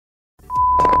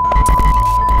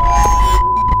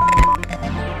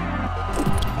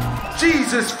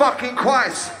Jesus fucking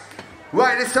Christ.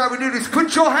 Right, this time we do this.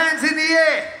 Put your hands in the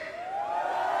air.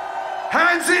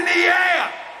 Hands in the air.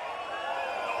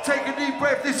 Take a deep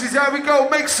breath. This is how we go.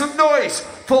 Make some noise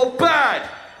for Bad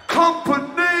Company.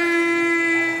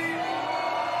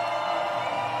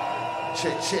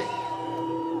 Check, check.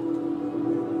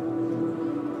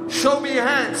 Show me your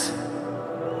hands.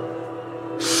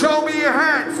 Show me your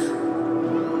hands.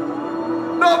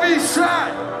 Novi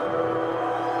Sad.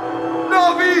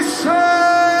 Novi Sad.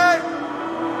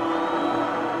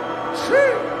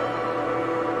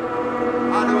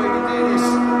 I know way we do this.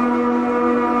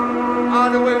 I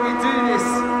know way we do this.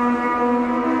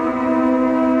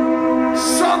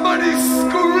 Somebody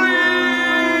scream!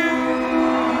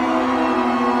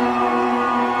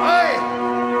 Hey!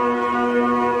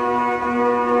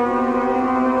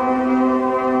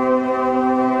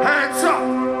 Hands up!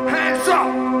 Hands up!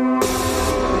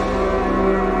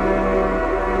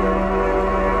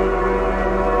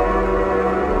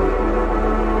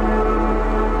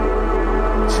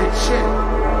 Shit.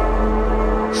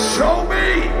 Show me!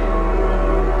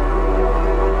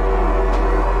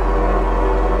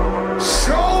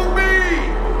 Show me!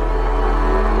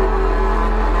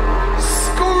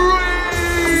 Scream!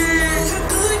 How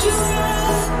good you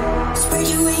are. Spread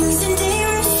your wings and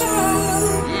dare a fall.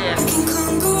 Yeah. I can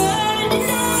conquer all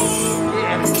tonight.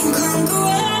 Yeah. I can conquer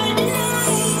all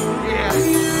tonight. Yeah. I'm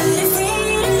not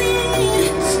afraid of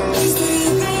it. He's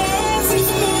gave me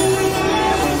everything.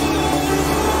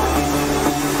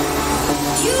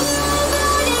 You are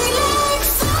burning like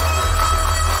fire.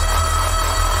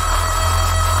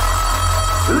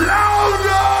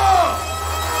 Louder!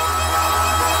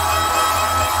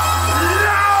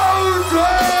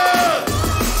 Louder!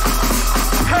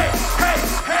 Hey, hey,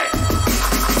 hey!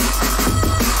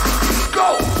 Go!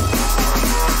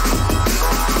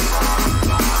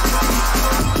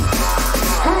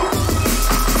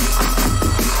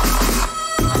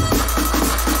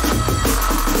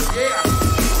 Yeah!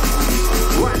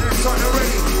 Right, let's start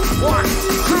already. 1,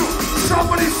 2,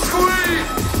 somebody scream!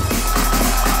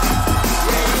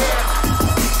 Yeah, yeah!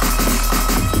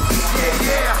 Yeah,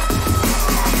 yeah!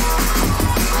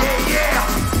 Yeah, yeah!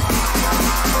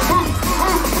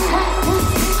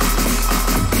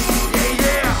 Yeah,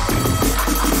 yeah!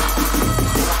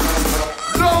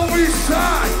 Novi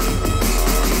Sad!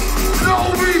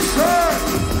 Novi Sad!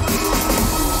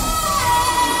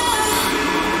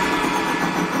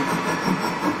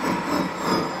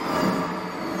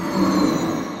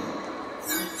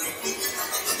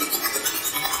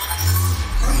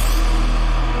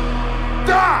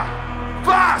 Da!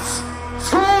 Was?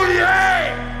 Tuje!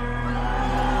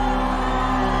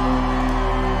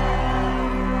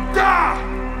 Da!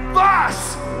 Was?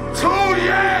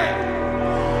 Tuje!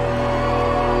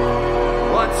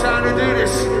 What time to do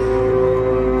this?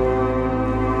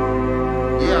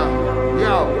 Yo,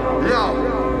 yo, yo.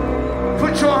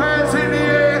 Put your hands in the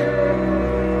air.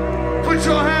 Put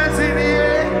your hands in the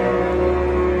air.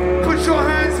 Put your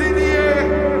hands in the air.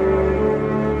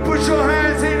 Put your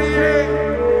hands in the air.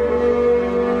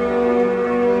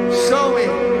 Show me.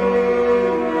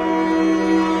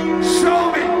 Show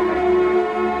me.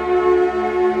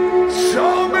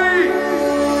 Show me.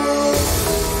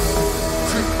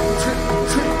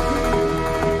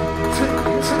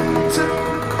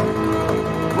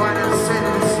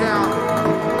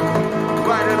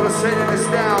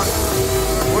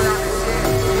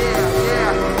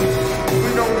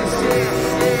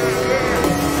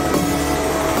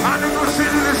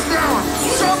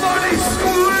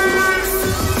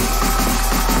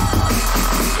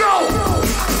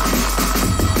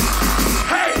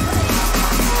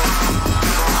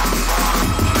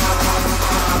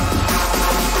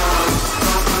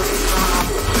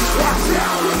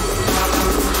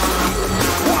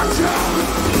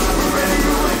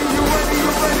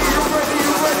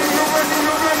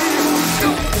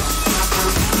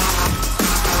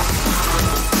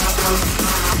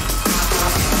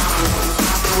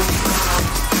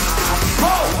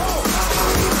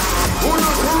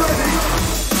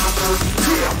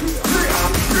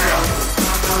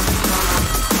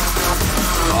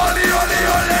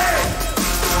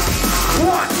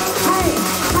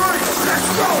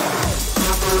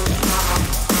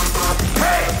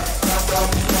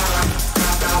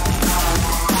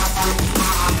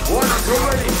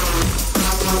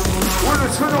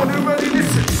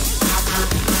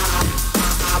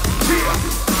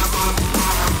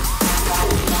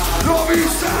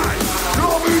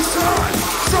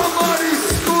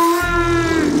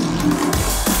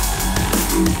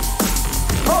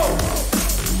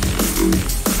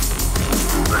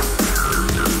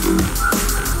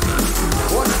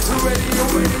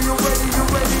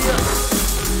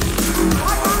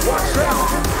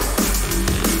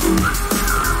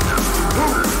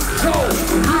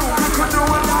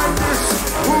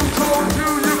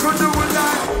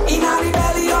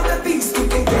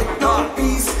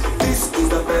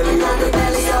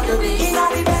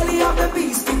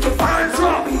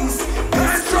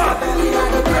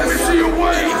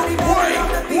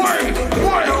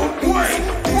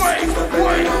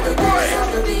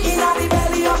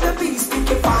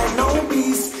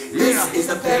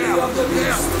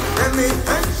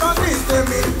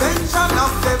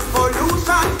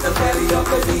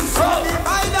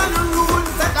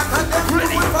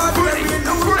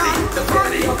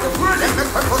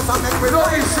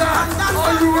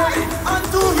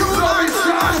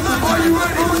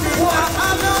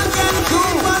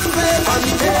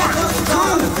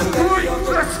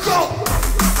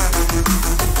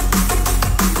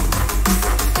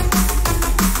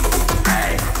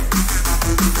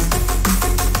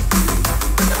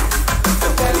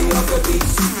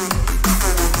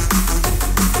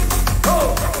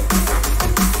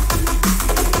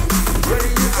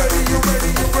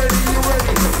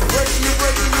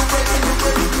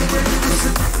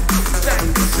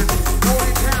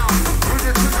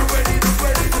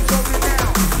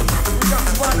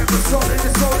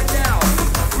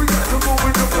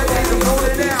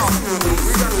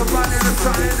 man in the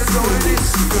sun and the goal of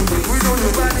this. We know the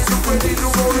man is ready to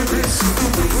roll of this.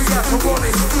 We got to roll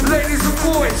it. Ladies and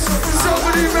boys,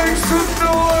 somebody make some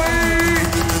noise.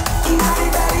 In the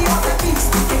belly of the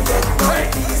beast, we can get no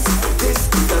peace. This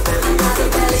is the belly of the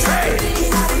beast.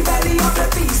 In the belly of the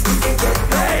beast, we can get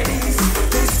no peace.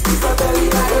 This is the belly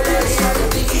of the beast.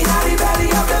 In the belly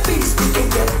of the beast, we can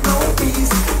get no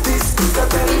peace. This is the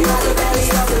belly of the belly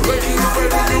of the beast. Ready, you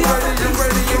ready, you ready, you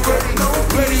ready, you ready.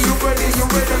 Ready, you ready, you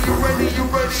ready, you ready, you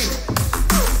ready.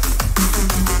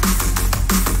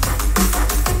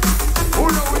 Oh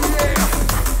no, yeah.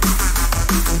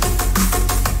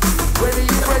 Ready,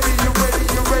 you ready, you ready,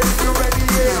 you ready, you ready,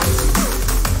 yeah.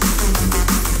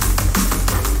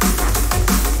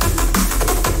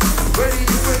 Ready,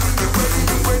 you ready, you ready,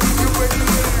 you ready, you ready,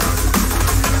 yeah.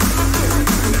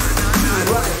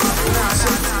 Right, now, so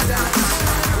now,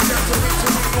 we got to wait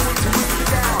till we go into it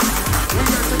down. We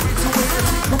got to wait till we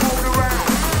come on around.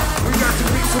 We got to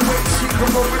wait till we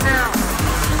come over now.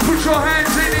 Put your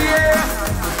hands in the air.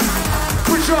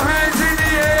 Put your hands in the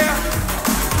air.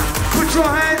 Put your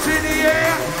hands in the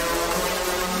air.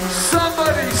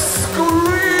 Somebody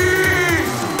scream.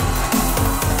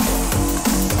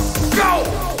 Go.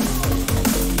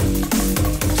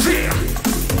 Yeah.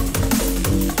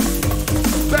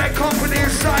 Bad company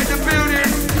inside the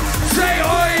building. Say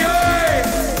oi oi.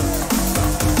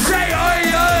 Say oi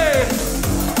oi.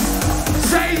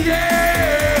 Say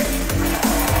yeah.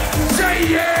 Say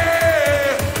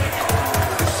yeah.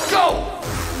 Go.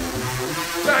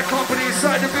 Bad company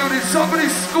inside the building. Somebody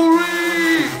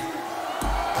scream.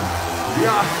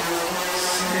 Yeah.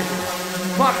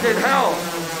 Fucking hell.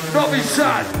 Novi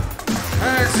Sad.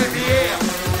 Hands in the air.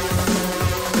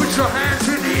 Put your hands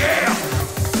in the air.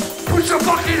 Put your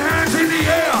fucking hands in the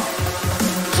air.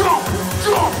 Jump,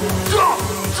 jump, jump,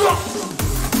 jump.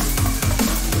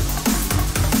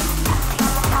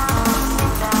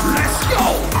 Let's go.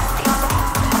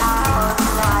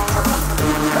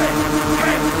 Hey,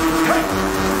 hey, hey.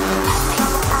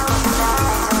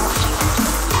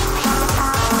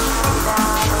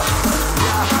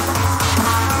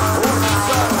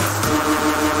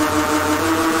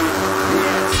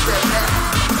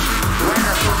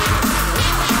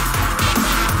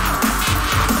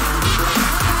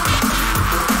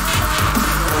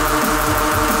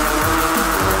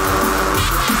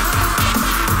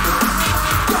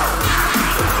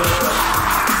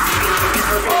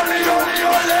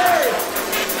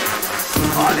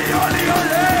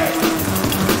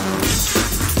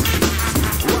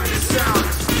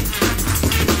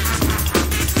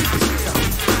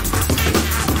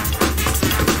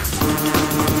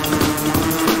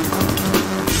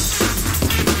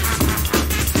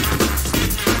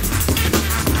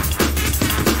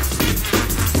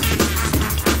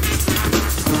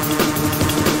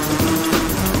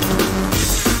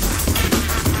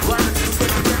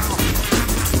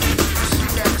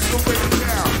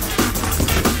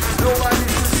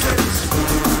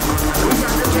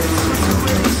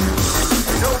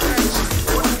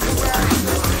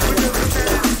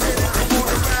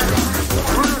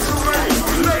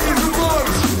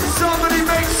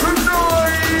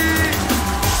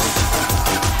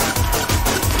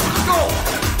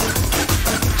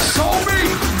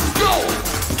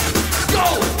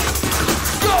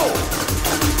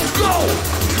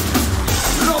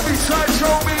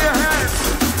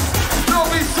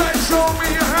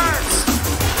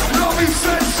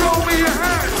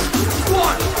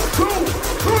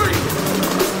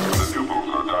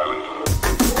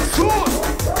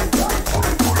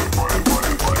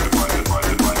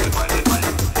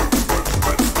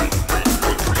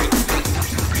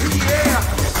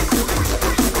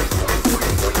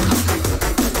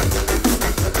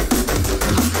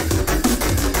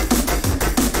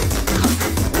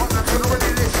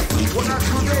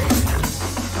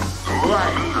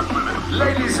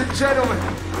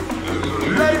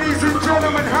 Ladies and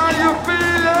gentlemen, how you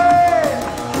feeling?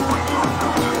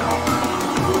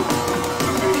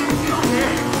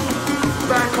 Yeah.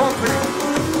 Bad company.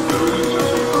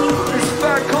 It's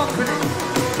bad company.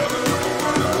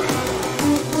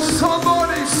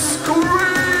 Somebody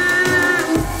scream!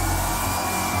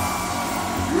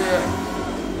 Yeah.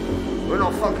 We're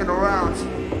not fucking around.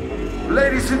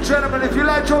 Ladies and gentlemen, if you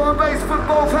like drum and bass, put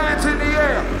both hands in the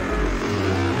air.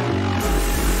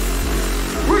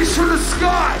 Reach to the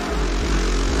sky!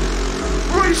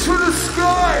 Reach to the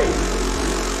sky!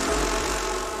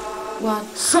 One,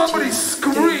 somebody two,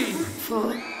 scream! 3,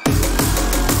 4.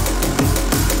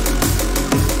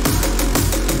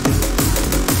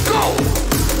 Go!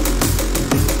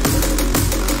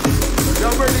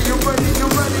 You're ready, you're ready,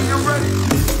 you're ready, you're ready.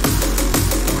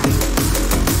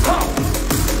 Ha!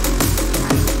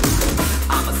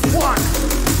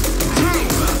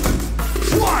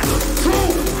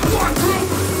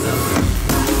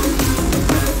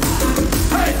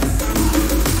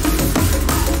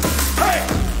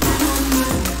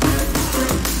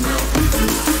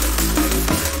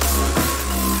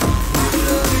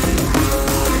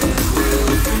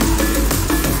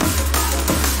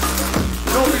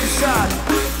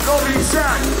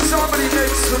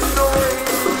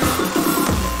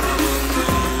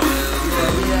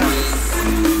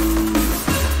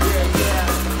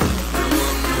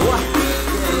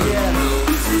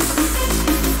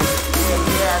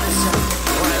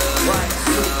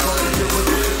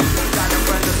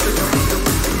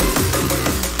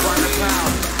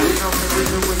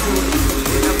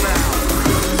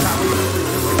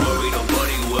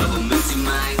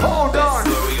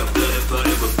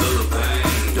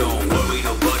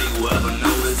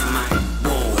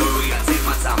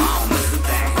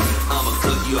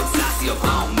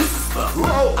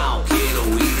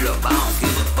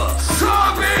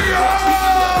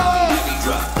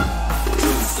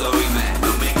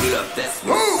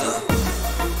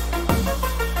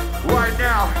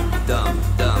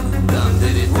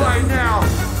 Right now.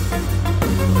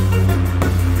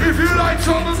 If you like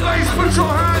drum and bass, put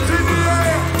your hands in the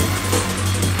air.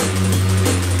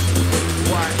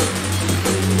 Right.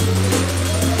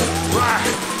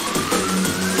 Right.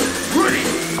 Ready?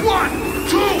 1,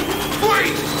 2,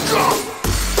 3, go!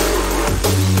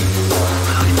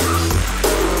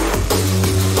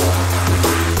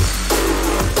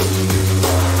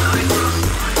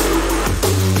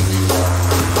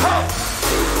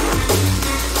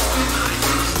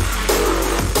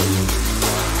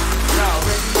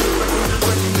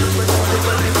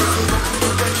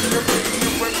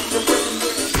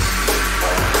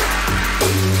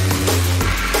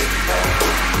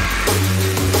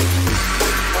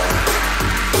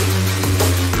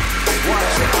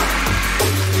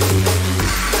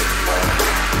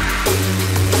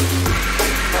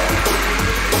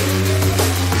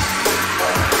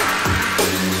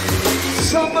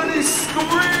 Somebody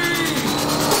scream!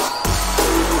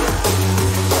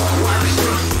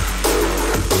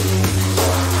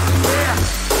 Yeah.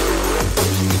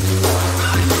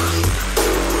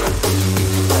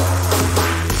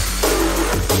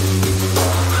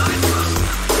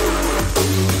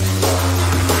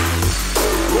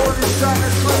 Novi Sad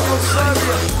is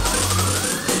Serbia.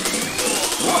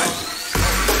 What?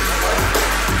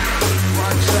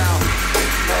 Watch out.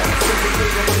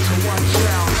 Watch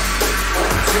out.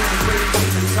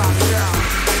 Top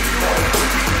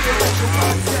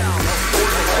down.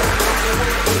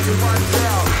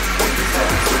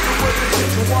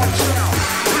 Watch out.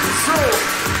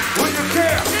 When you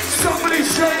care, somebody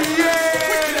say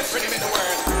yeah.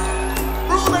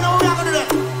 Ruben, how we are gonna do that?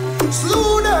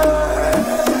 Slow down.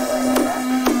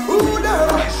 Hold on.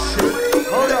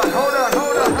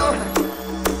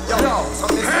 Yo,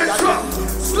 hands up.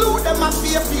 Slew them and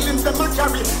fear feelings them a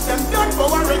carry. Them done for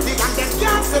already and them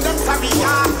can't say them sorry.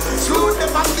 Slew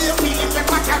them and fear feelings them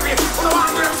a carry. No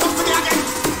one will something again.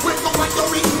 With no one to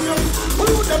ring. Who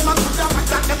them and put them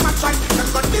attack them a try. Them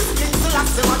got this king to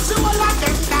last them and she will like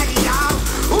them die.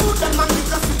 Who them and we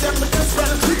just them with the spell.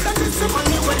 Them is the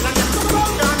money when and them come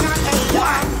around and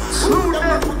hell. Who them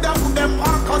and put them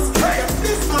Marcus. Them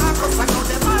this Marcus I know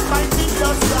them all by the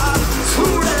yourself. Who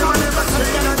them and never say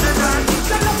them and them.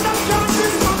 Tell them them can't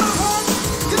this mama home.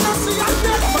 You don't see I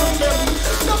get from them.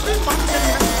 Nothing but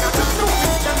them. Nothing to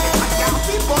with them. I can't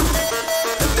be born.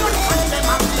 Don't find them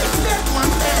up here. Dead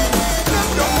one them. Them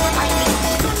don't want I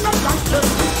need. Don't know like them.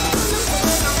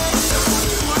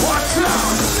 Watch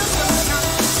out!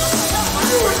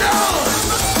 You know!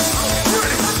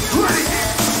 Ready!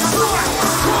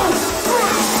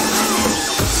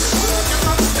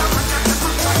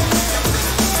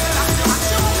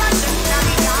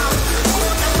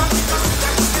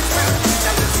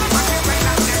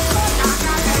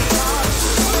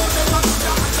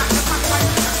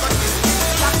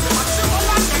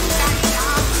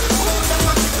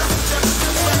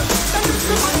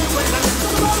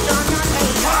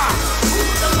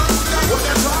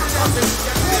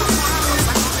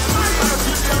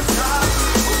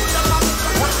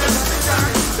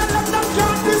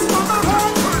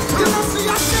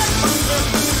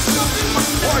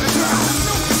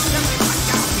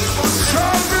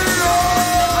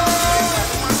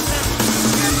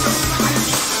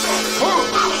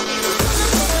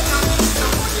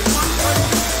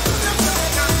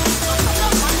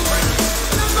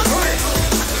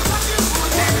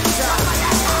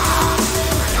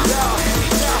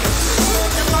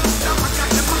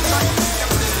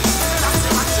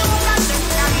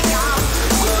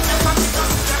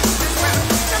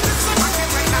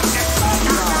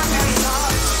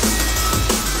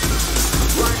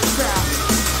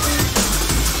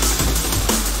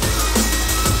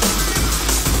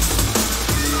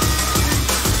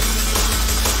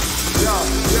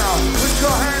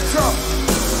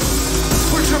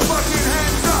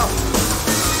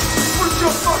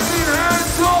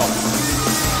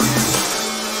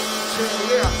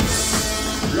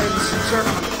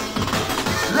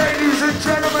 Ladies and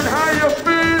gentlemen, how you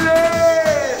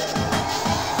feeling?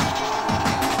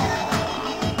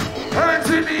 Hands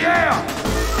in the air.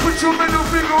 Put your middle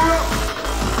finger up.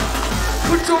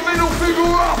 Put your middle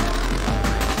finger up.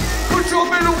 Put your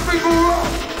middle finger up.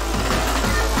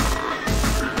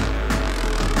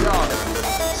 Yo,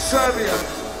 Serbia.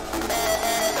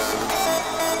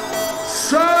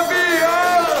 Serbia.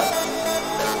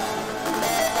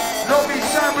 Novi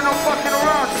Sad, we're not fucking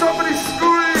around. Somebody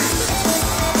scream.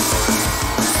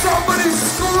 Somebody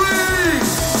scream.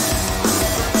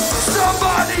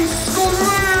 Somebody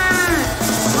scream.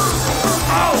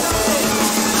 Oh.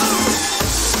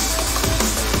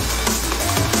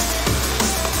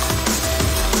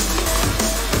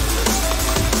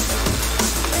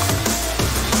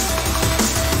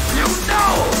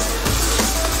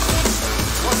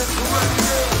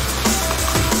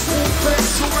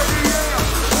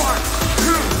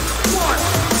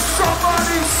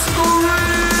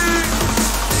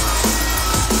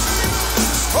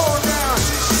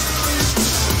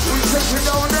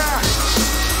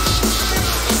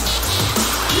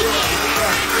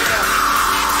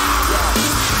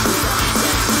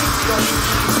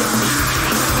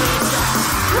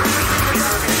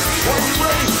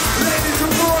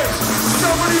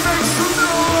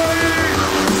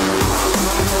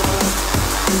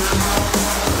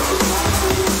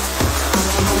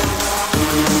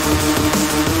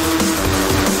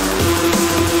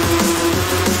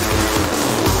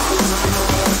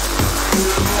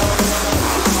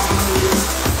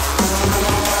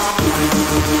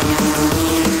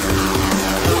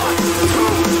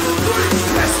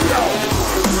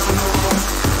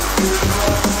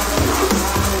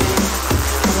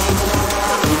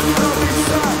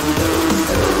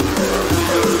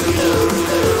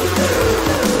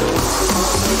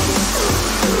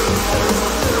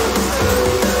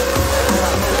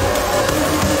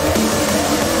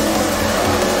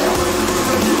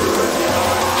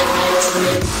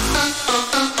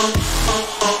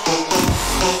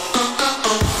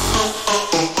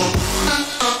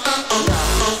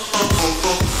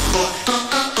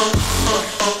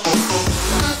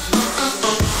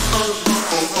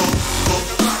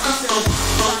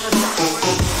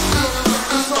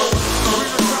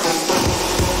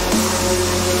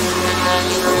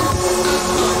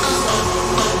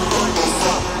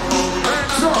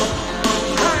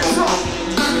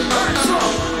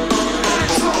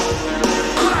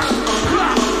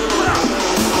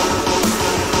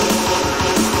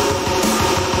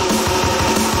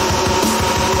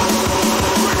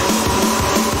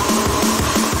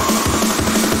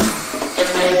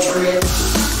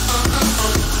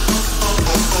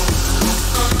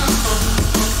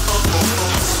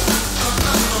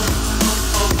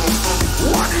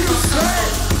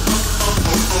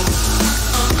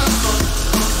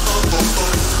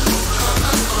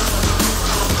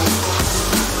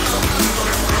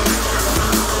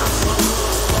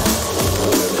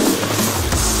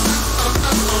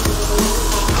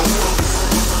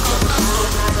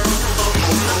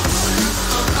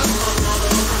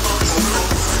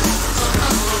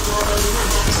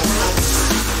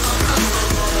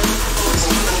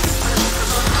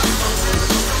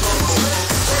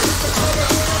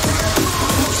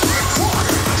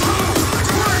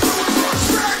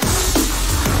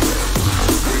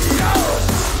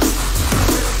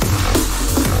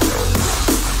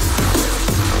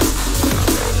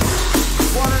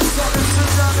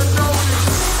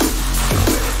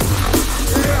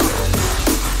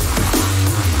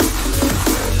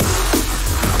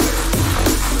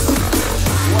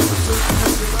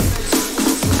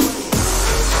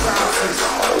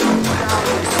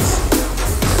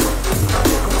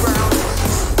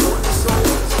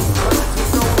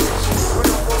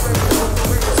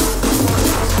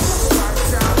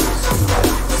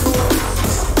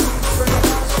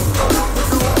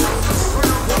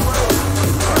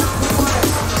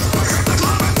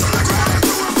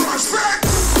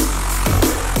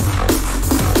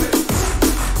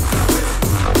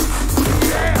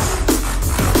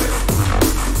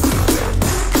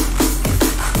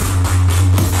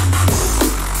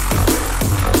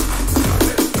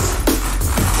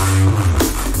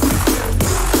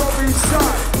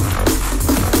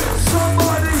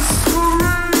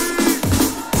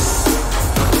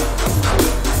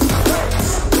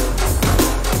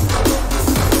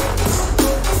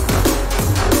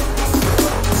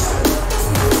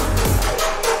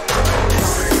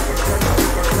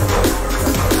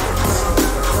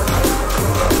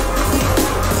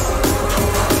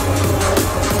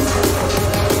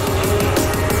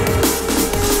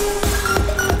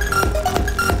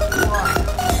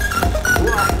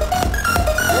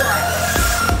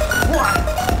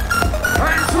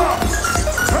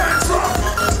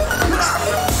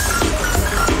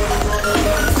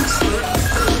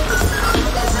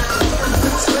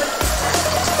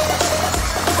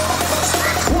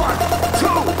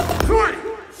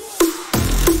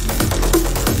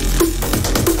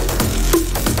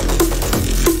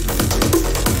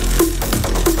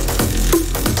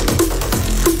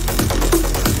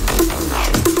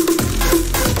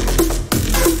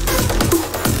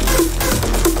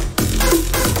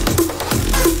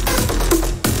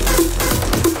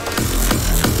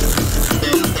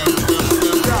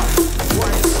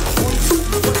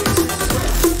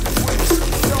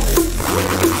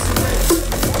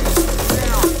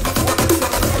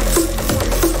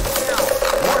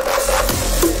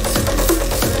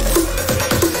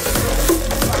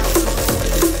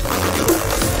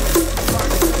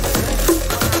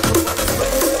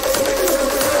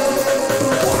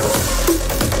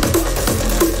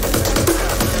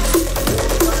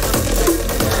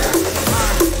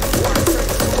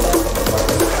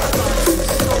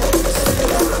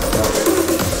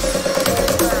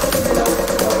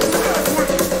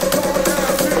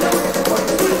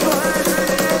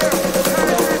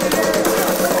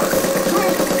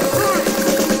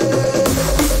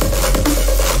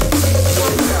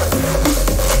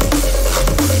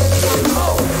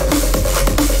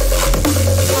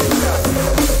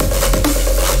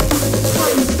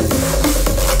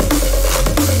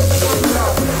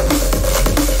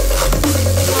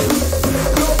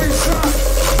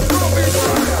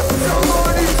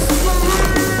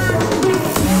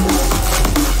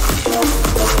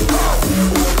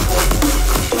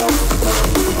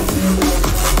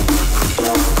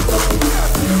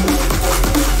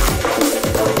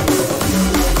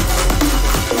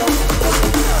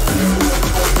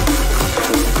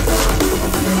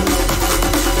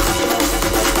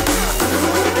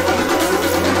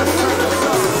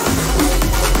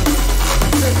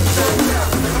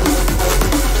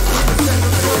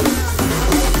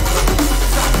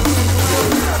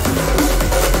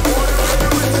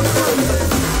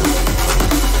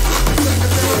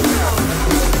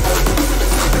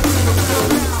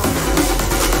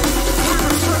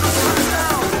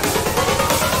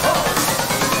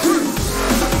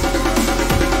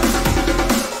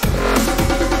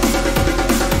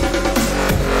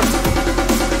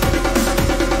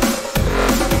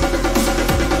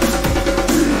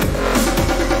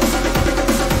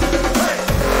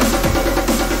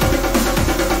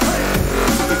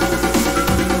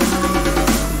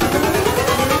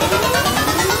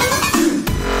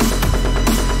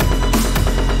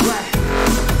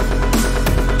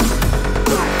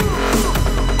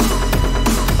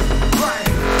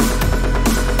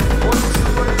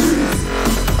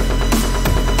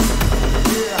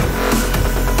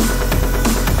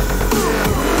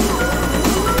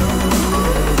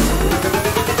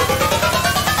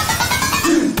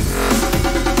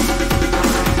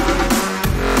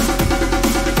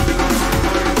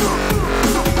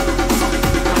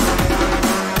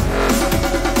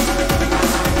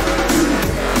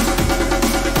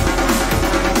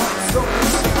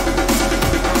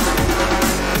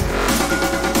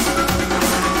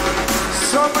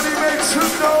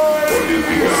 some noise.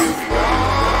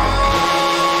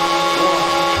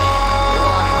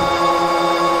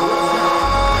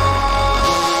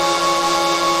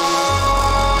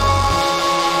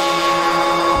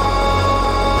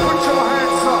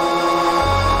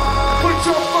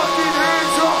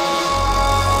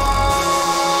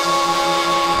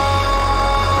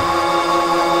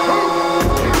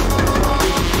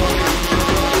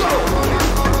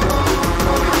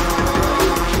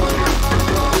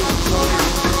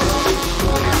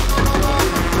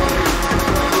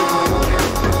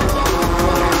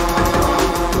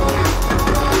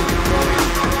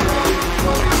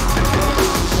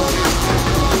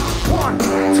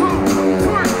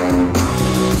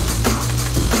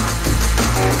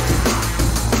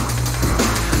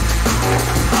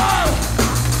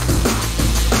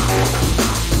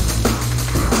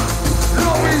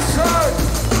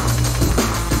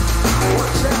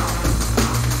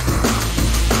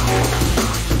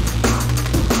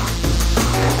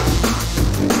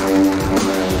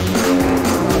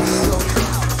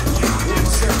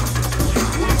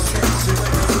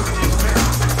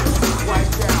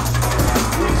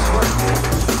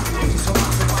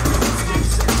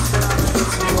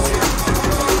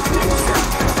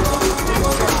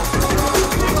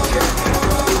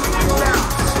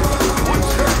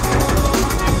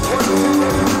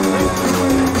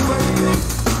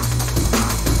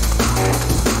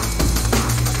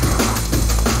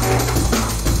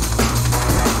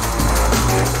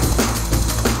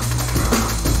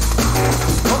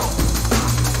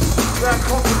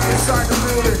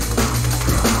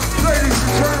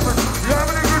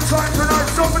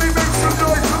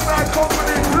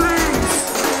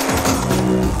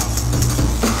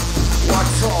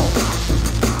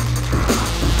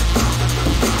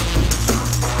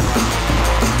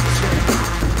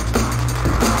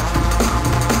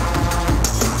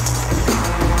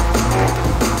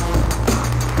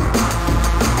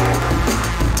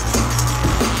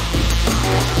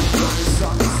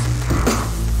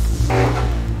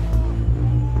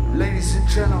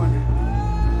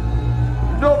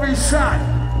 Novi Sad.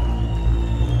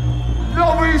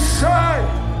 Novi Sad.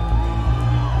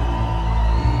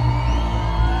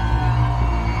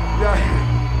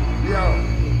 Yo,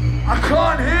 I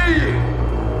can't hear you.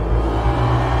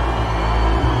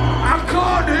 I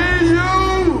can't hear you.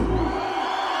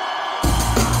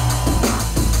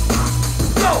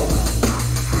 Go.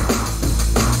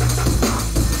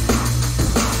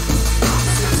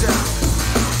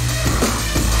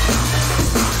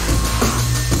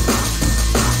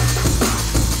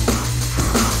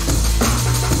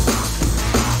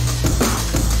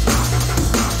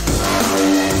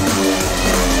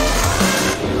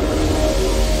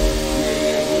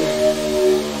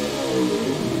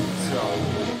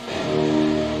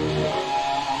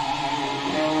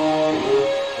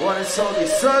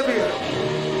 Serbia!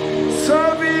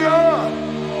 Serbia!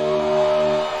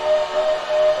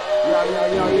 Yeah.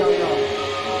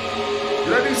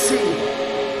 Let me see.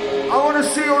 I want to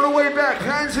see on the way back.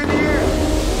 Hands in the air.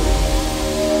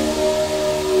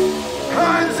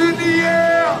 Hands in the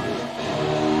air!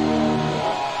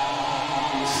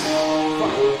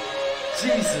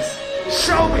 Jesus.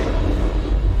 Show me.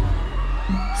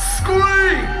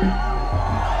 Scream!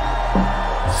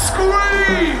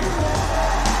 Scream!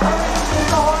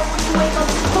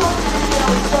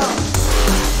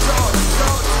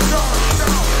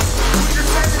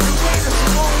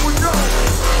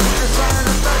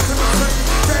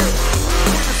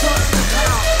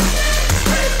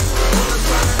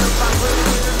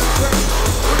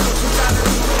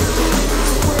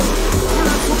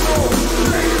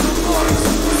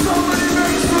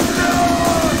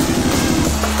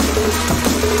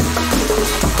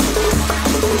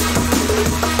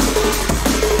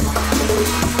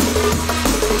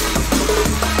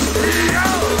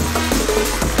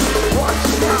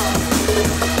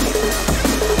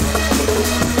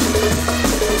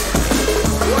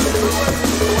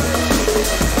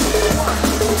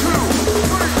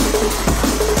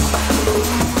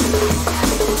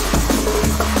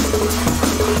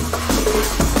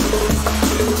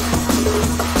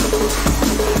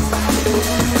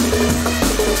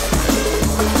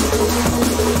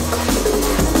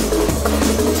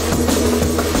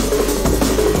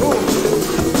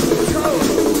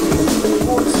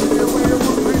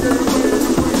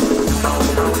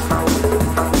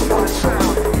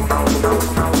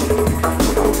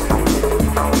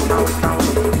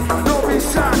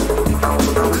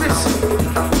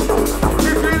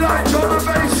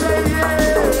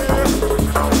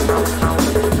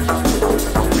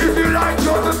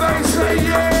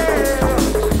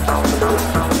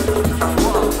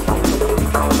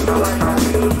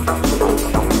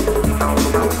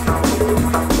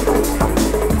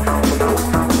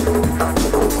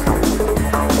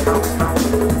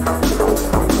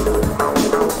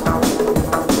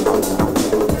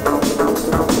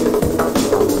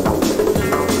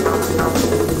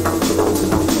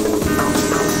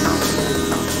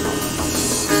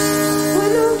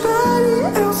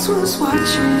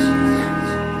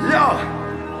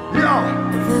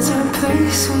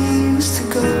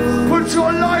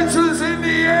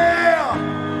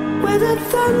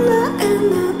 thunder and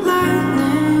the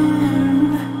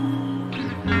lightning.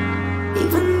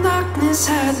 Even darkness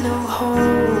had no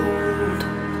hold.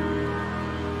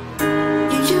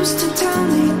 You used to tell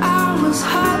me I was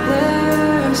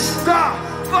heartless. Stop!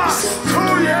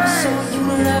 You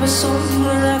will never soul, you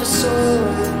will never soul.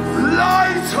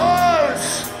 Lighters!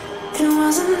 It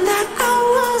wasn't that I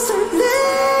wasn't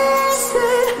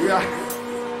listening. Yeah.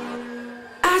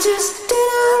 I just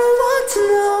didn't want to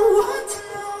know.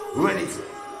 Ready?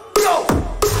 Go!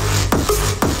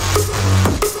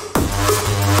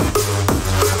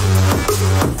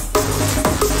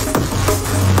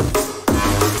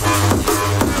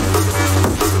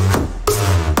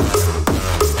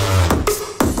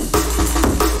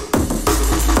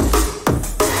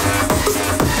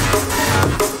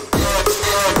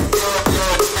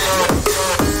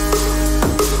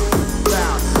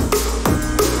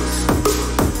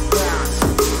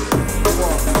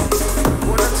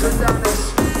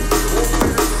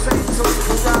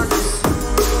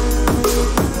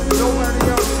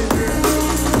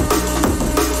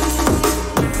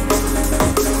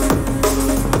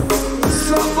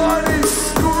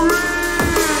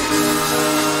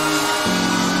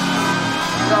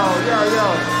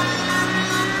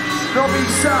 Novi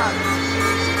Sad.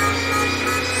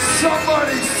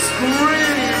 Somebody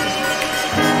scream.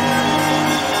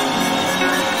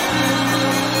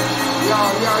 Yo.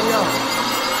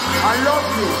 I love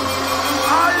you.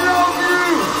 I love you.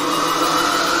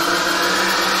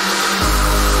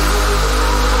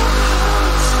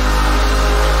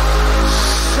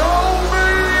 Show me.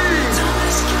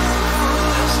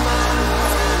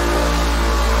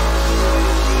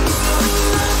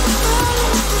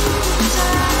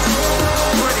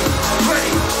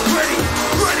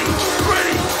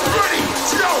 Ready.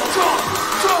 Yo, jump.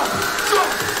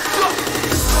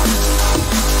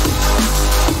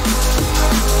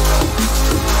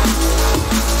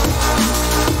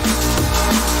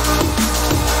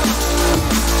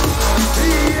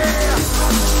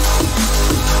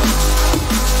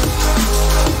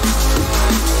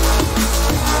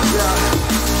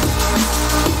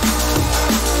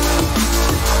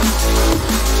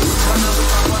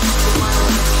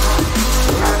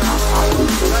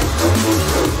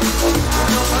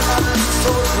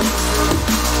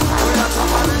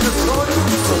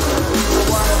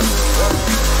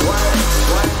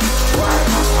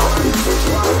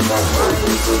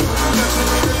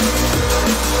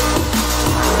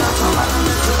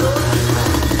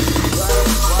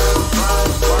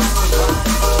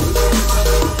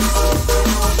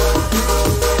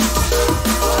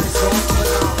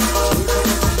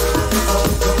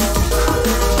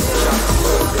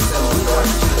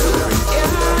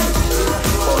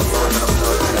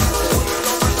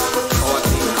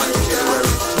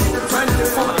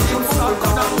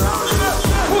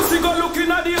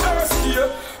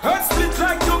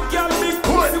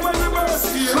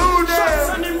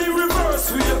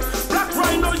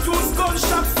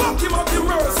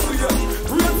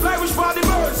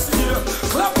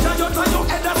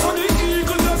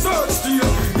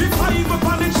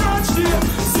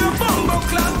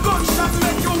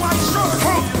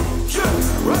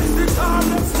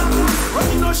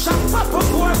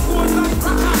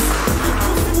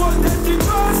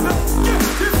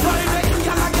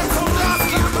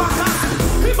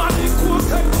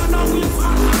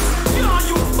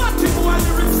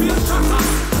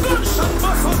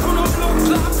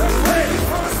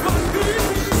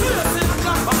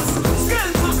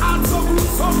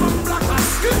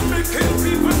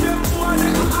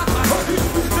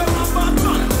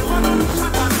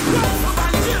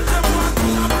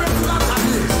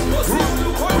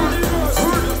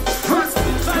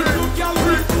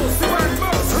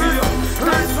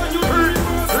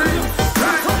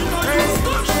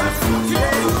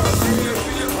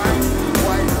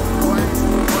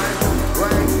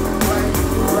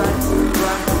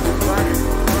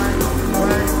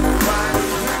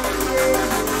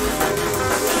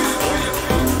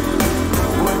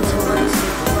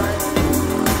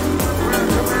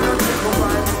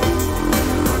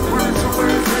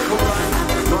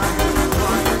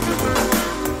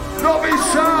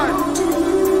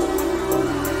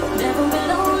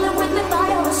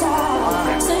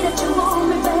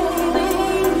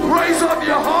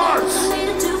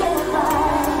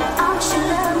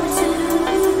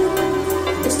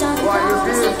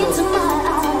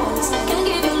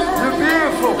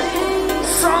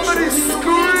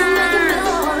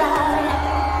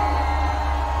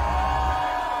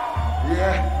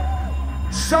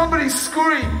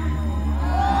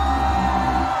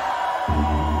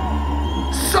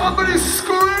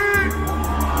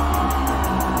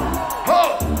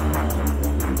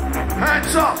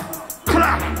 hands up.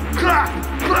 Clap, clap,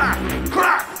 clap,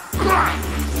 clap, clap.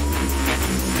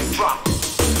 Drop.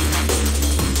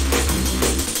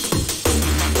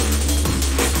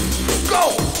 Go.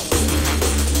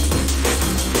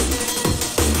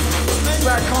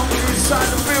 Back on the inside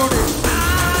the building.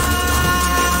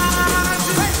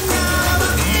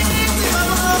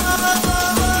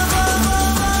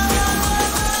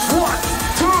 1,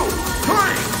 2, 3.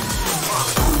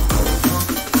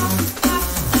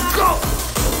 Go.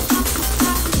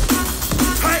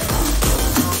 Hey.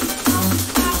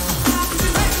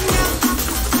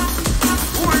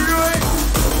 What are you doing?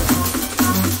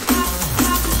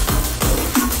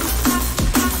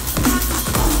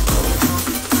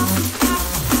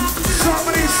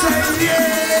 Somebody say yeah.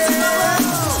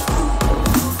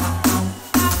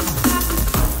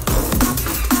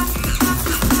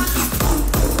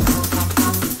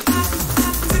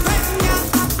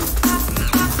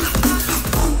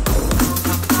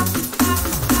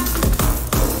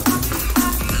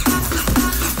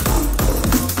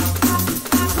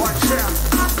 Watch out.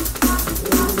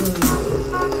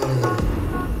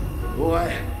 Boy.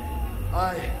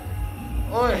 Oi.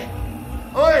 Oi.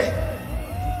 Oi.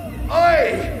 Oi!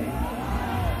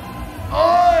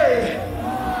 Oi!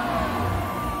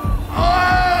 Oi!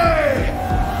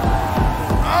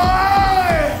 Oi!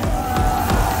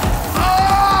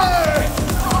 Oi!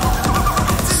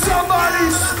 Somebody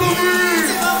scream!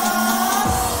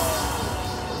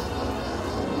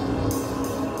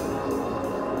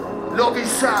 Novi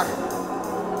Sad.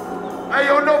 Hey,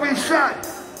 yo, Novi Sad.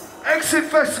 Exit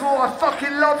Festival, I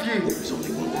fucking love you. There's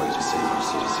only one way to save our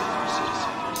citizen.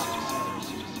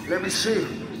 Let me see.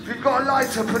 If you've got a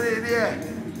lighter, put it in the air.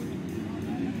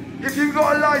 If you've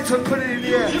got a lighter, put it in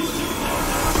the air.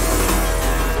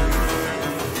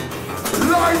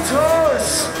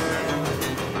 Lighters!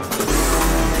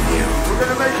 We're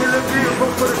gonna make it look beautiful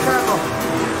for the camera.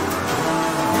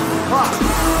 Ha!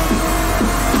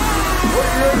 Oh,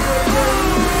 yeah, yeah, yeah.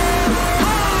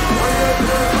 Oh, yeah,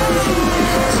 yeah, yeah.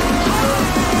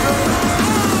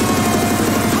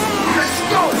 Let's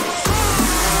go!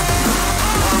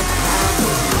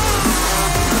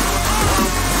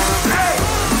 Hey!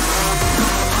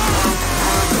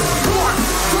 1,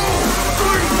 2,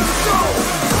 3, go!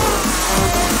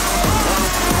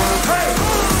 Hey!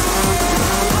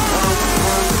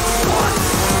 1,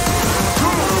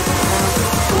 2,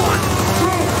 1,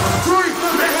 2, 3,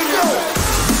 let's go!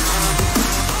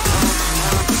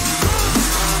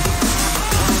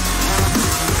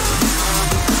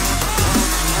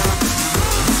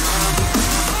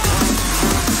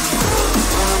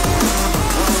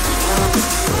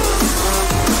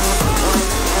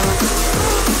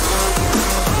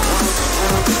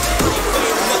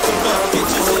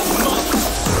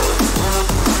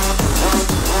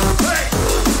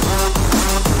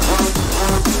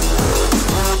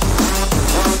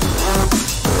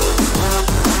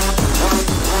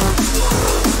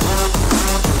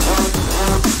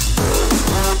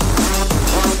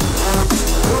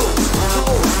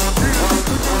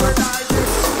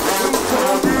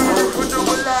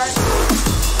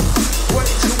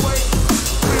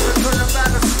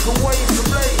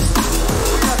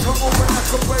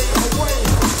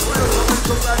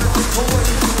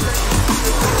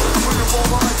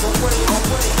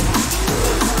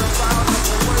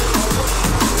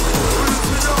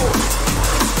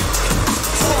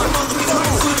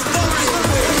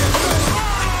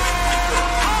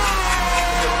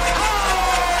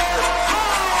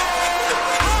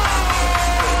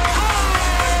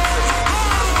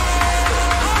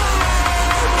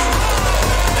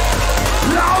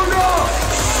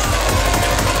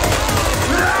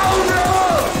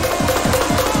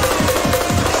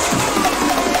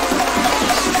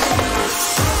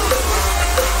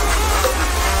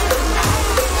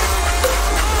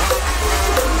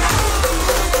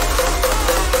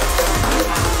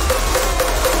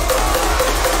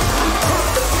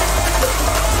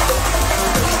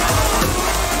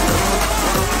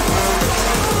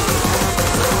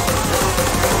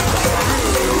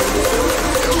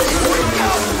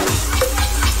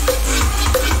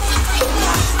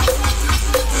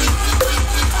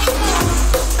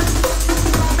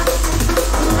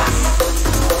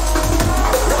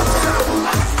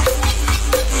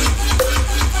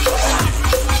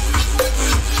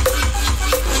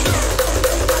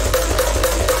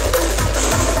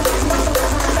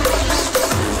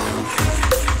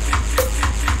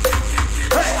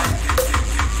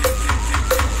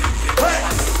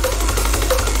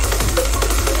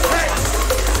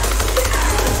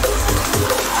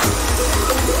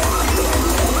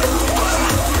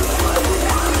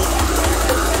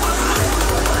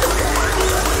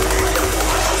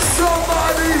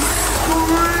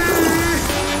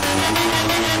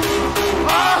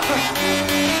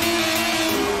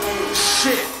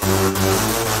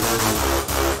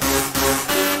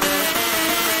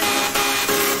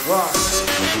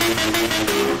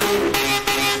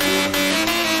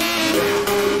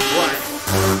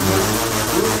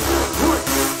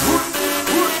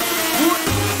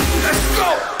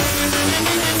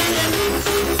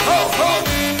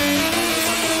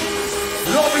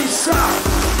 Novi Sad.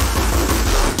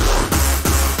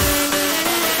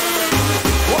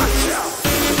 Watch out.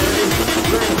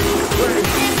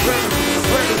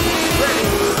 Ready. 1,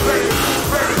 2,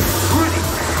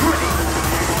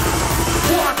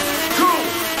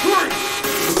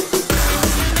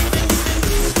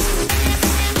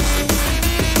 3.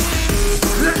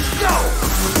 Let's go.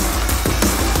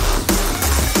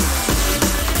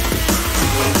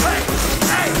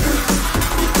 Hey.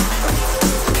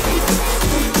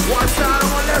 Watch out on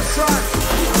my left side.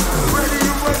 Ready.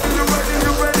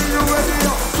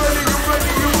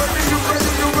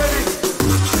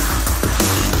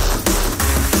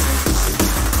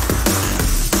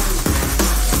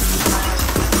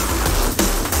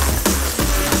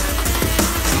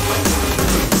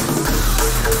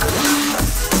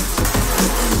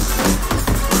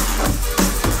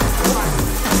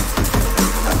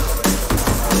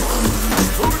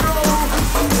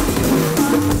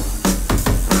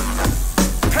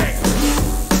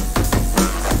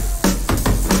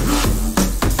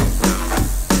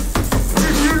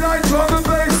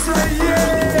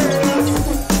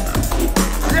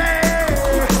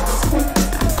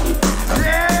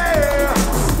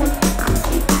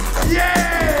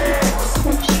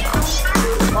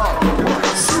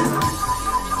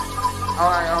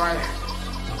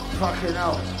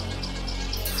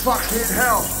 Fucking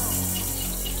hell.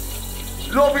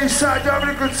 Novi Sad, you're having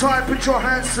a good time, put your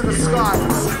hands to the sky.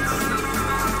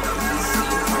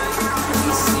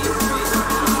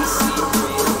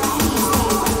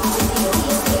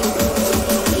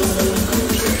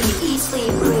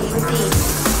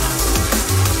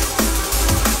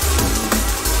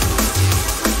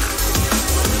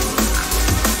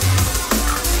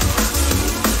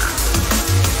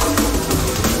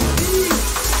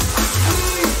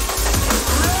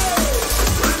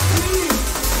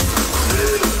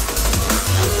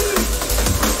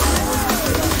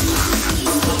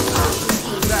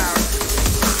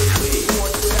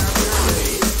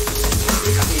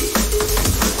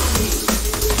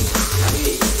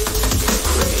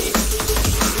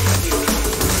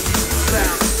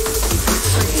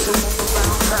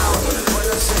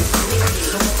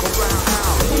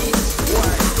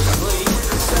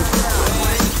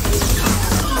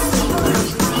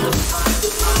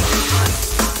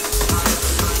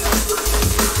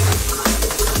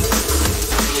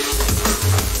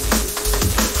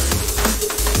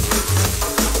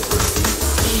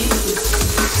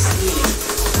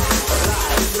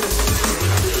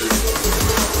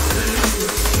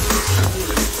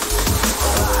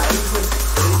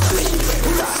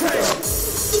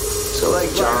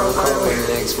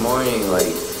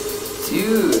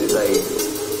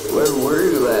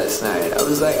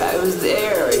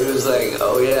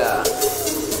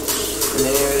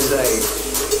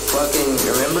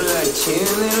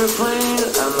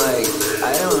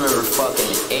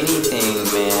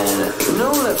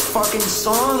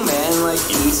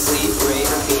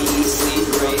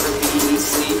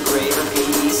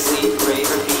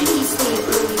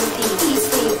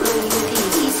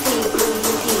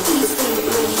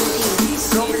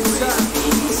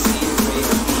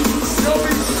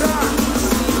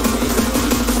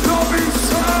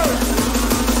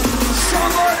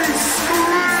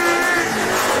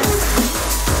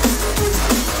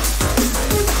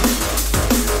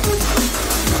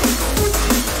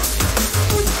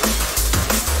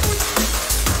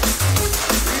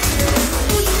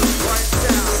 Right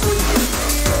down.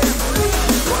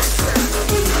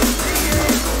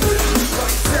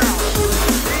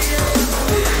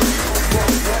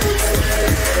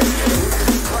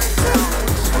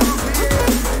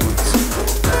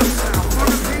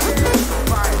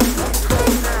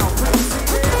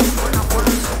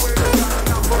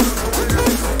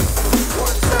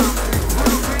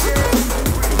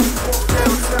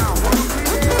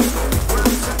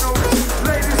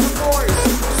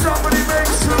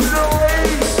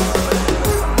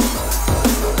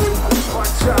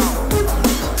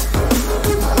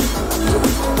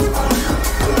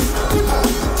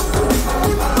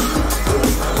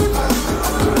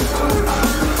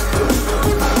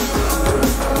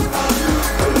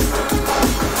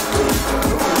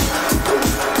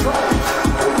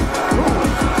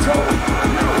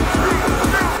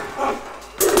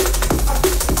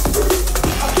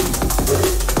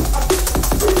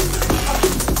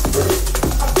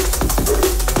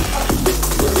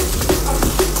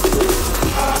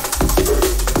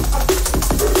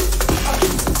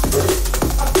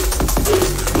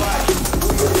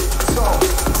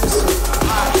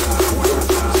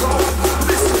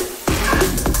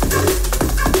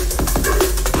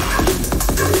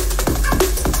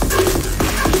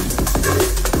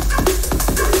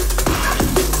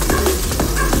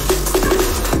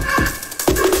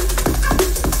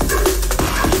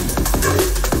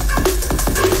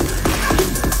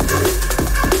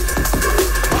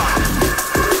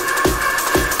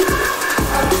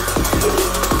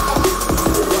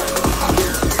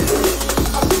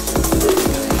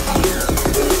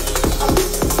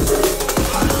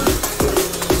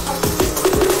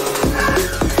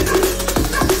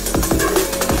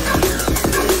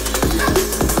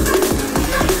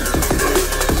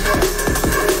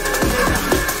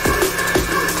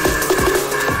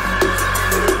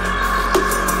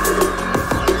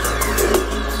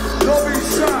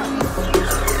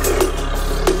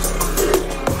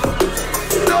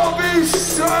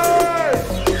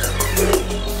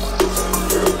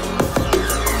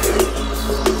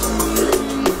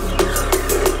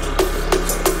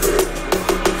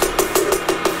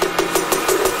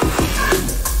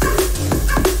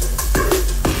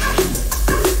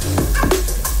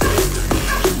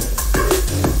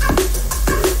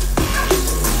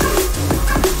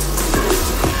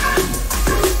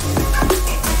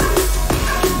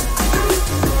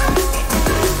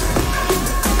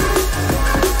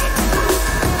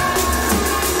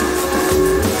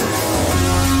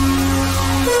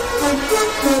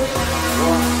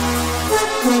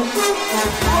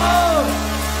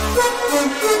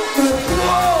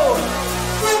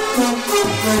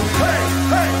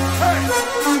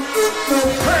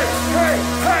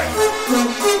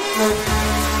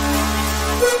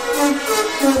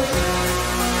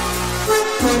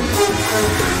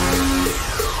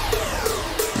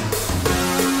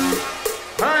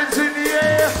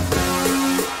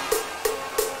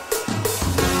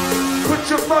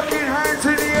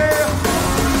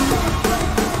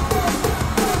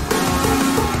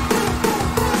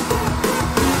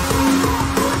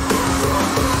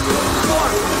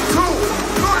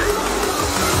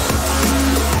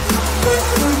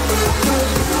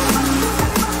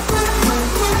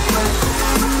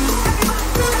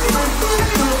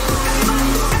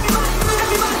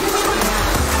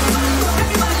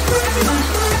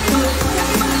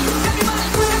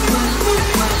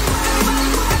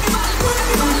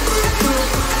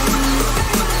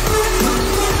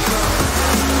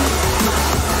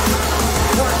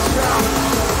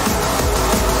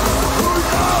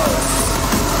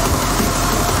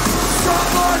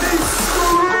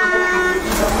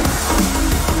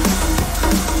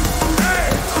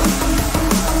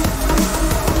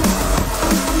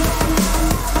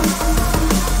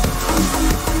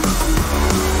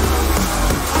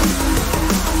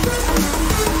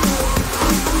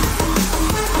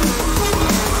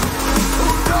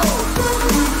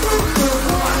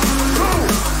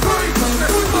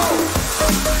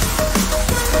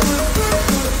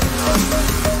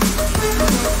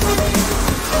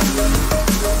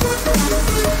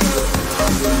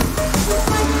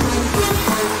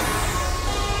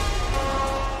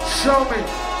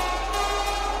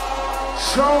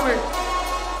 Show me.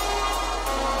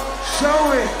 Show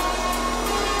me.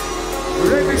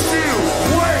 Let me see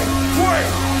you. Wait.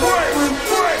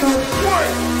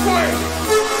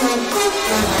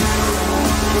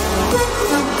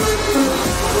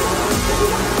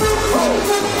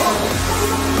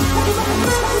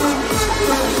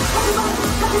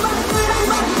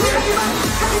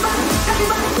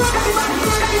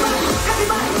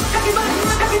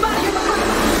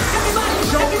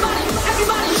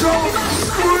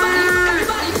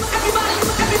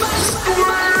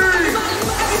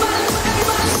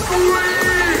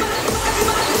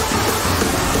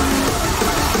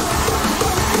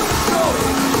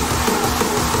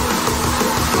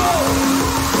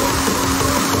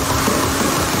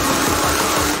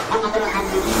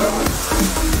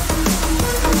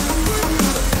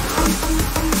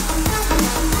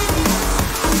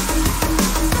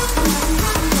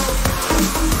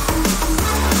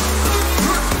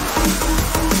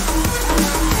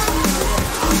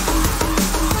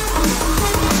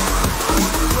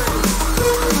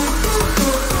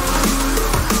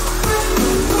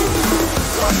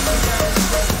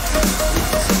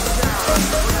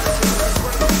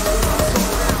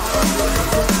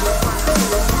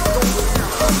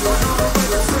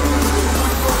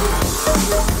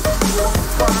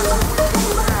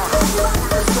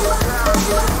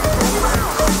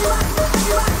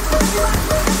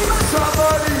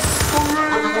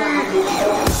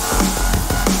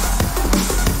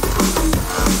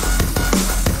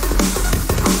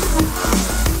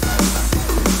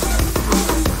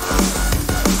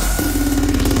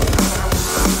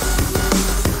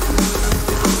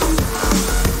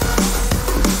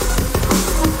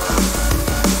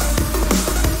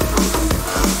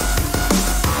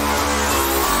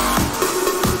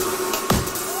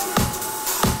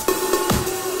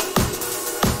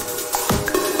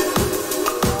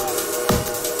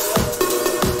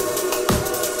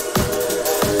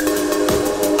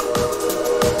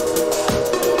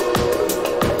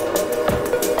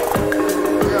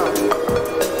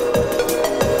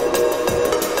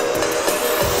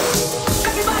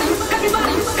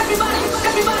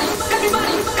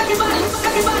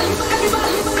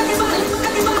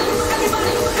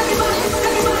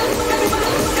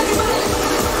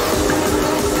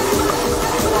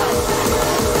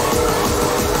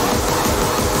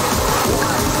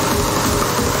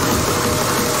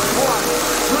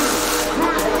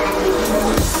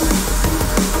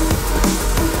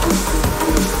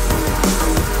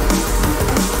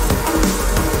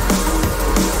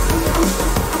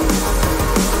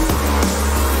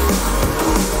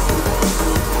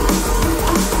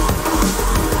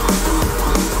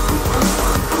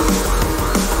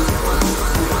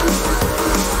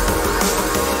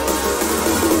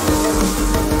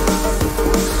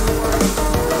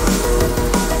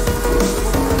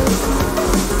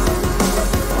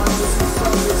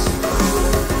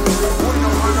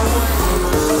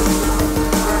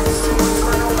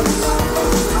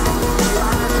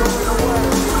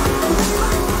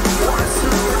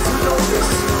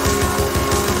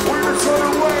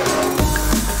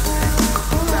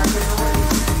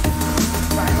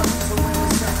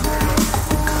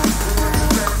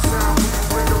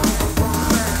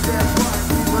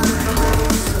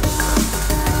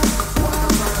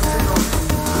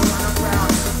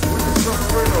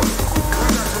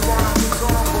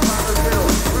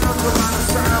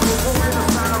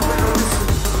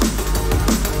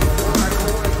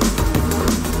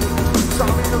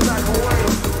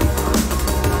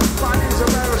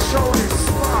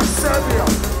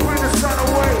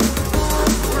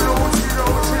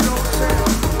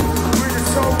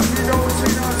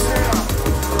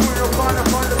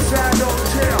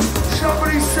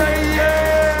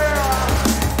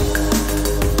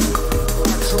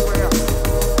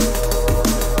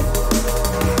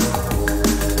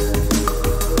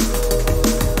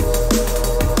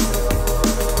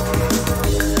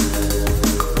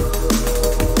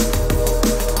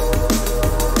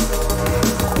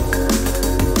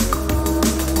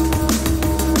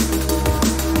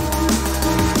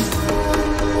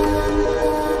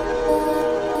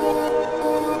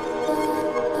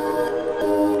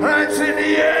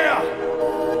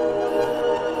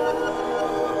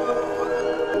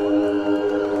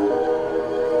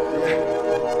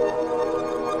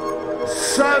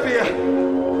 Serbia.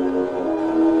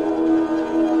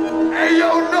 Hey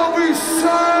yo, Novi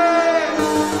Sad.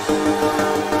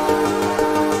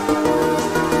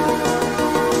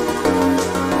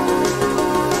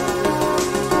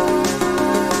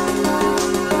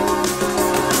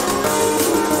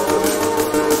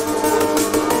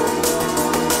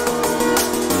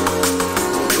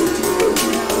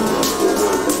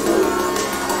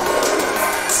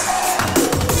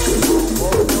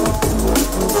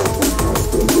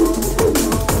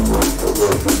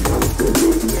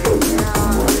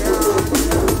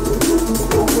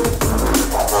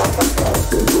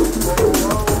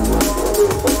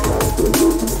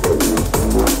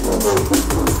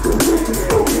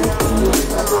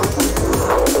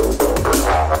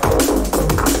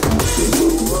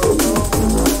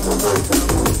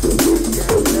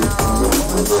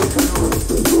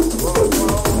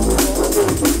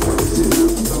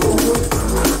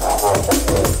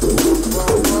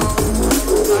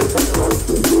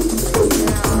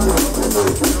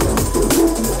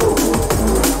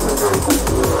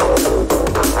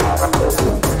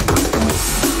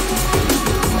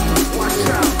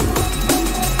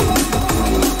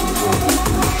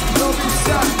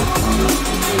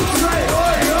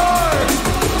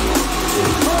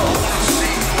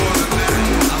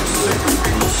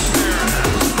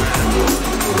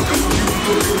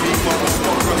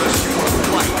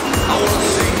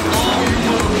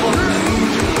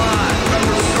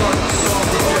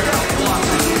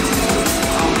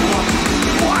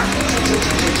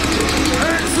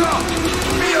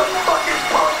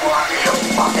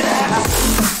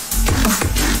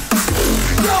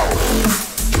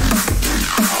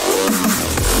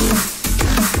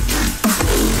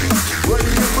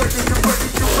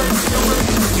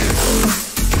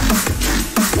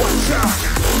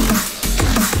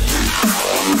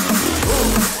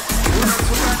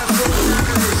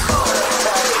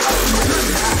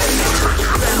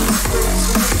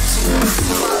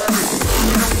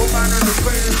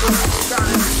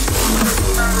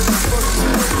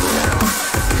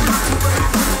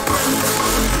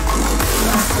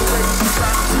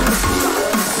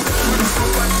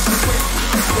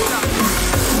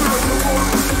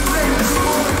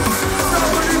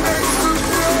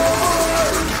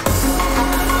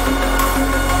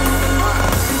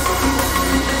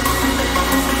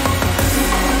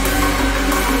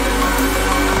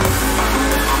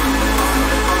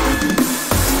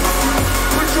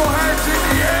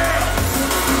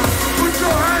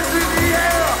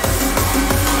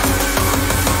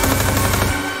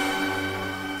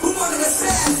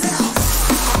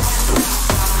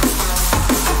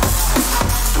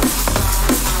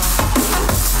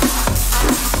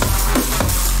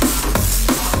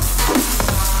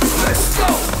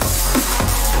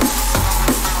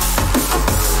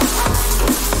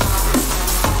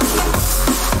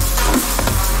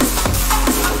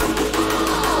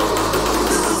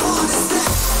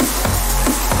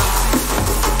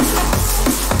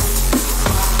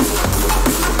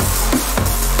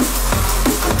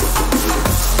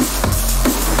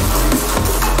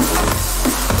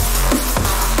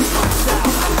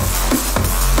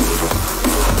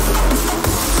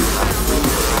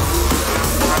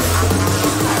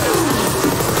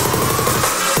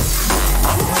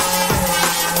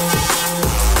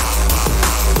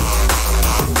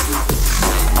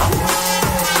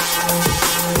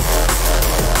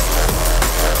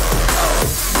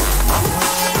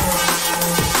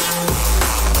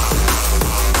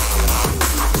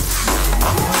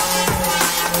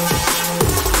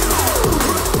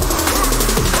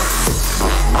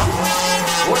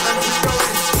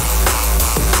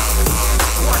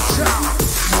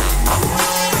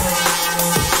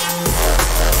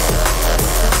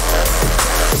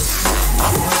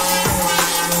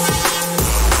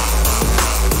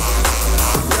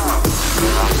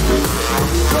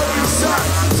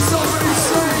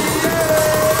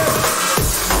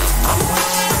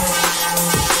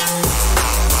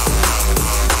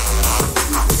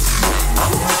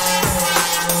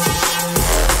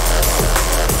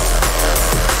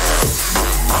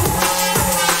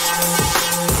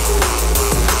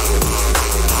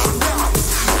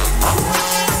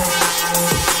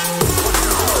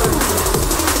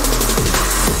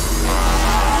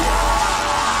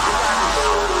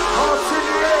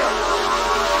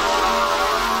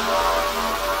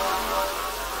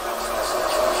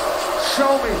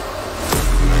 Show me.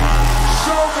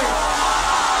 Show me.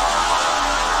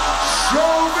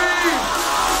 Show me.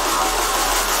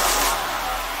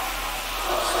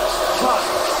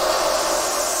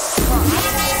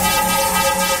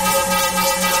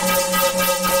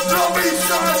 Novi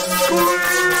Sad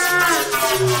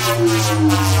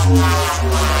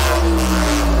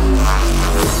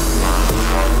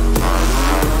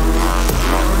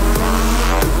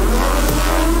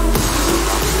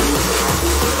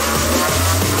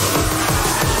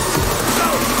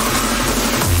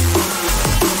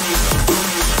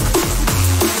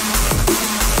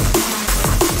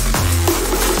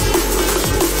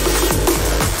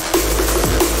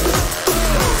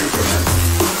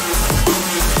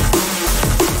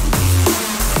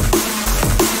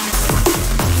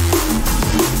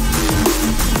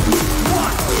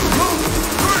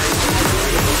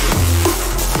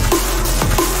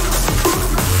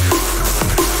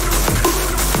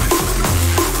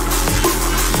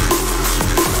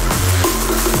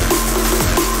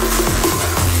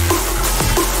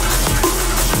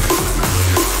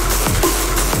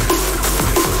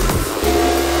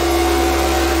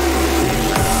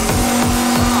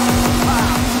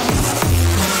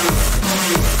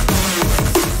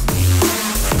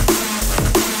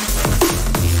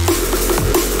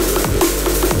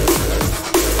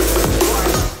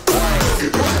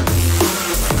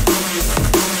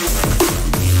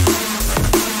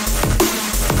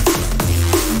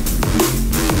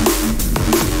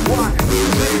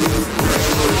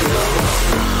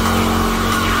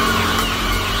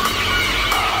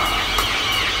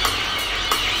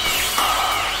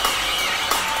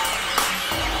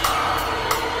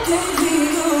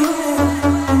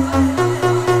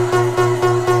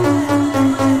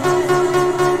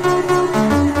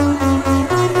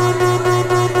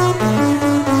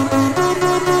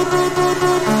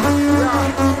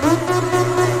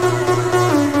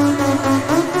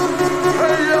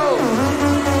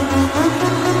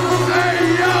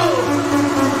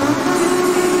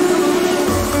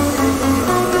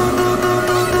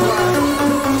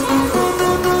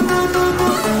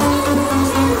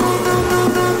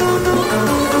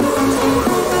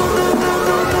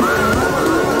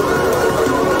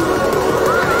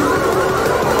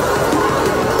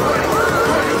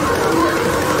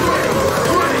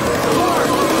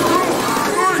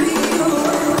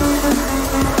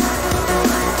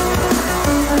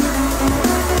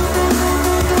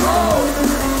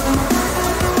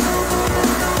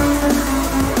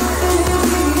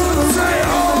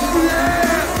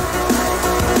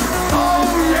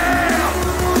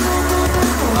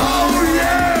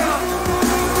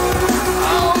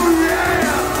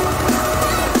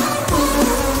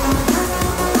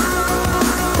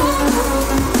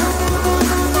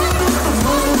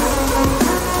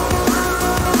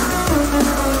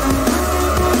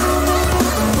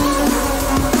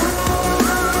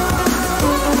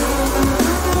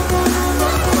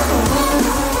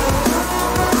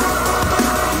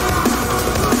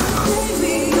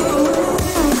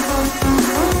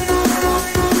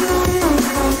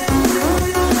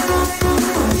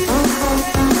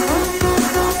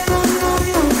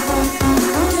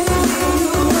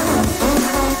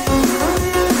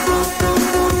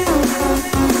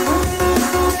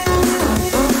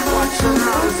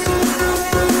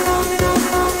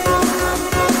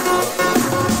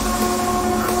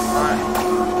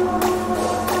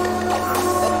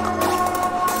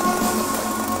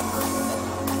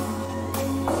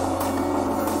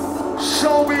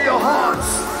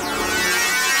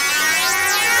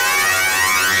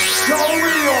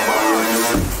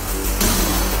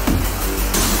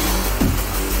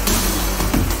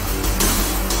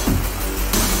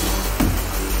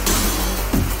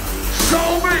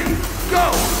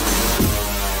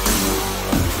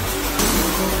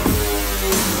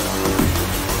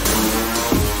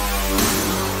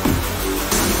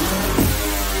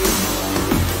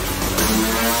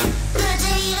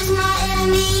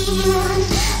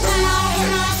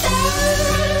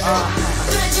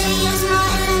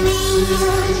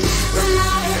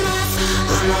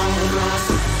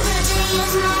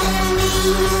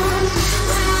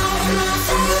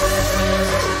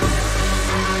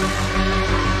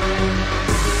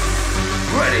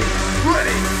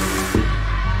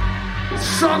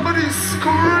Somebody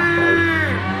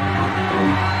scream!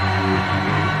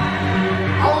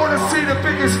 I want to see the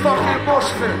biggest fucking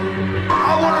mosh pit.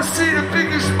 I want to see the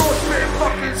biggest mosh pit in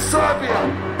fucking Serbia.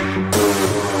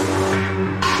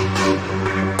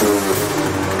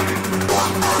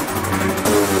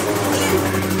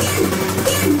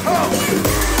 Oh.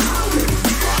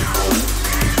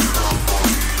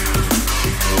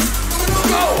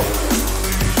 Go!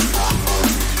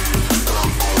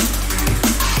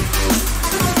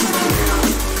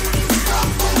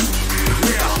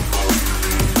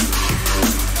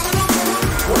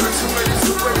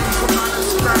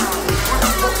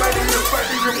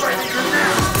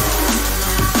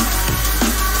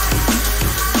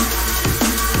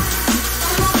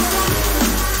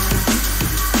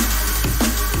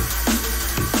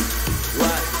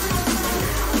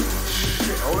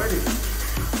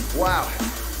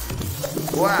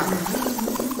 Wow.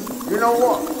 You know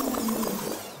what?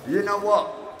 You know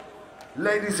what?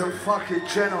 Ladies and fucking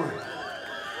gentlemen.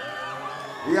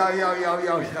 Yo, yo, yo,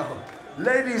 yo, yo.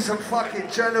 Ladies and fucking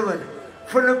gentlemen.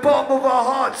 From the bottom of our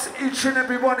hearts, each and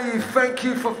every one of you, thank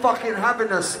you for fucking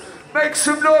having us. Make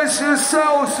some noise for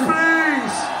yourselves,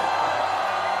 please.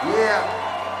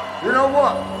 Yeah. You know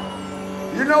what?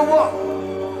 You know what?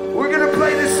 We're gonna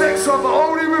play this next song, but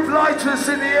only with lighters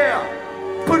in the air.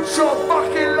 Put your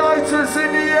fucking lighters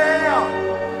in the air.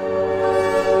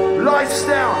 Lights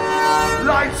down.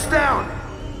 Lights down.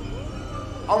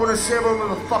 I wanna see everyone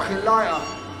with a fucking lighter.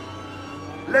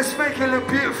 Let's make it look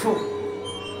beautiful.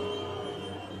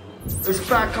 It's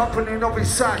Bad Company, Novi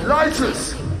Sad.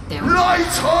 Lighters!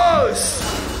 Lighters!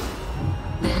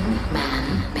 Then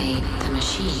man made the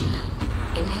machine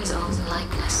in his own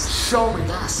likeness. Show me.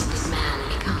 Thus did man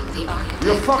become the architect.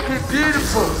 You're fucking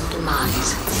beautiful. Of his own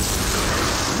demise.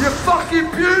 You're fucking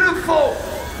beautiful.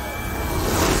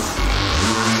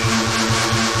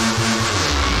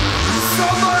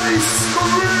 Somebody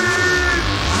scream!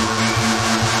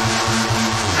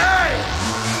 Hey!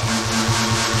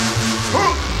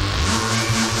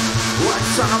 What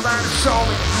son of man show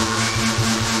me?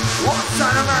 What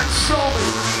son of man show me?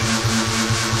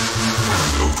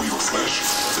 Hand over your flesh,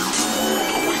 the reward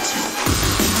awaits you.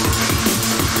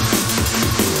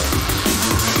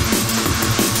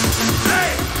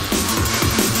 Hey!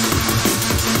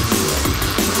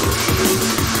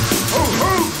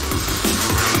 Ho!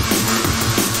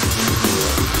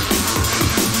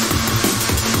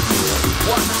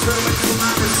 One, two, little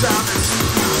man, the sound is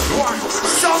one.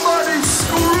 Somebody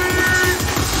scream!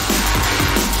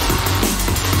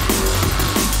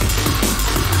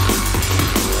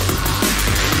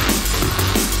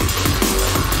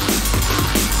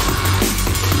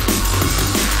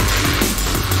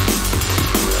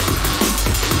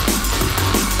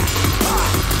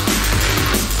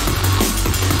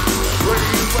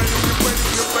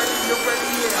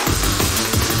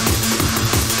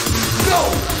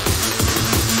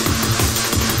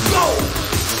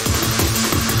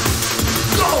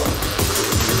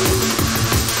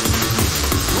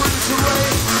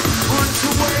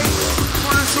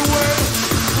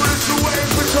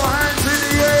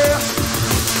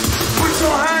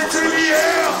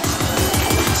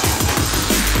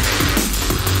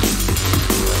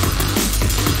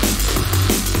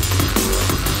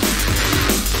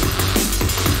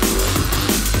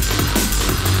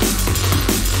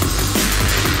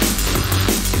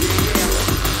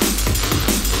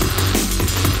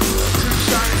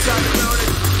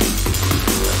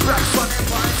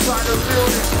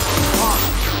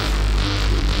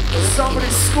 Somebody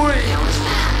scream!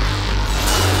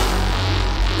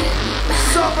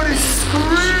 Somebody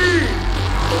scream!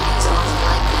 In his own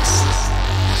likeness.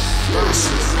 Thus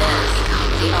did man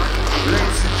become the architect.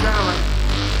 Ladies and gentlemen,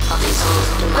 Of his own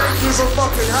thank you demise. for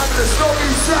fucking having us. Novi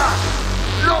Sad!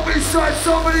 Novi Sad,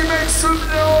 somebody make some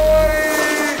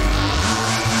noise!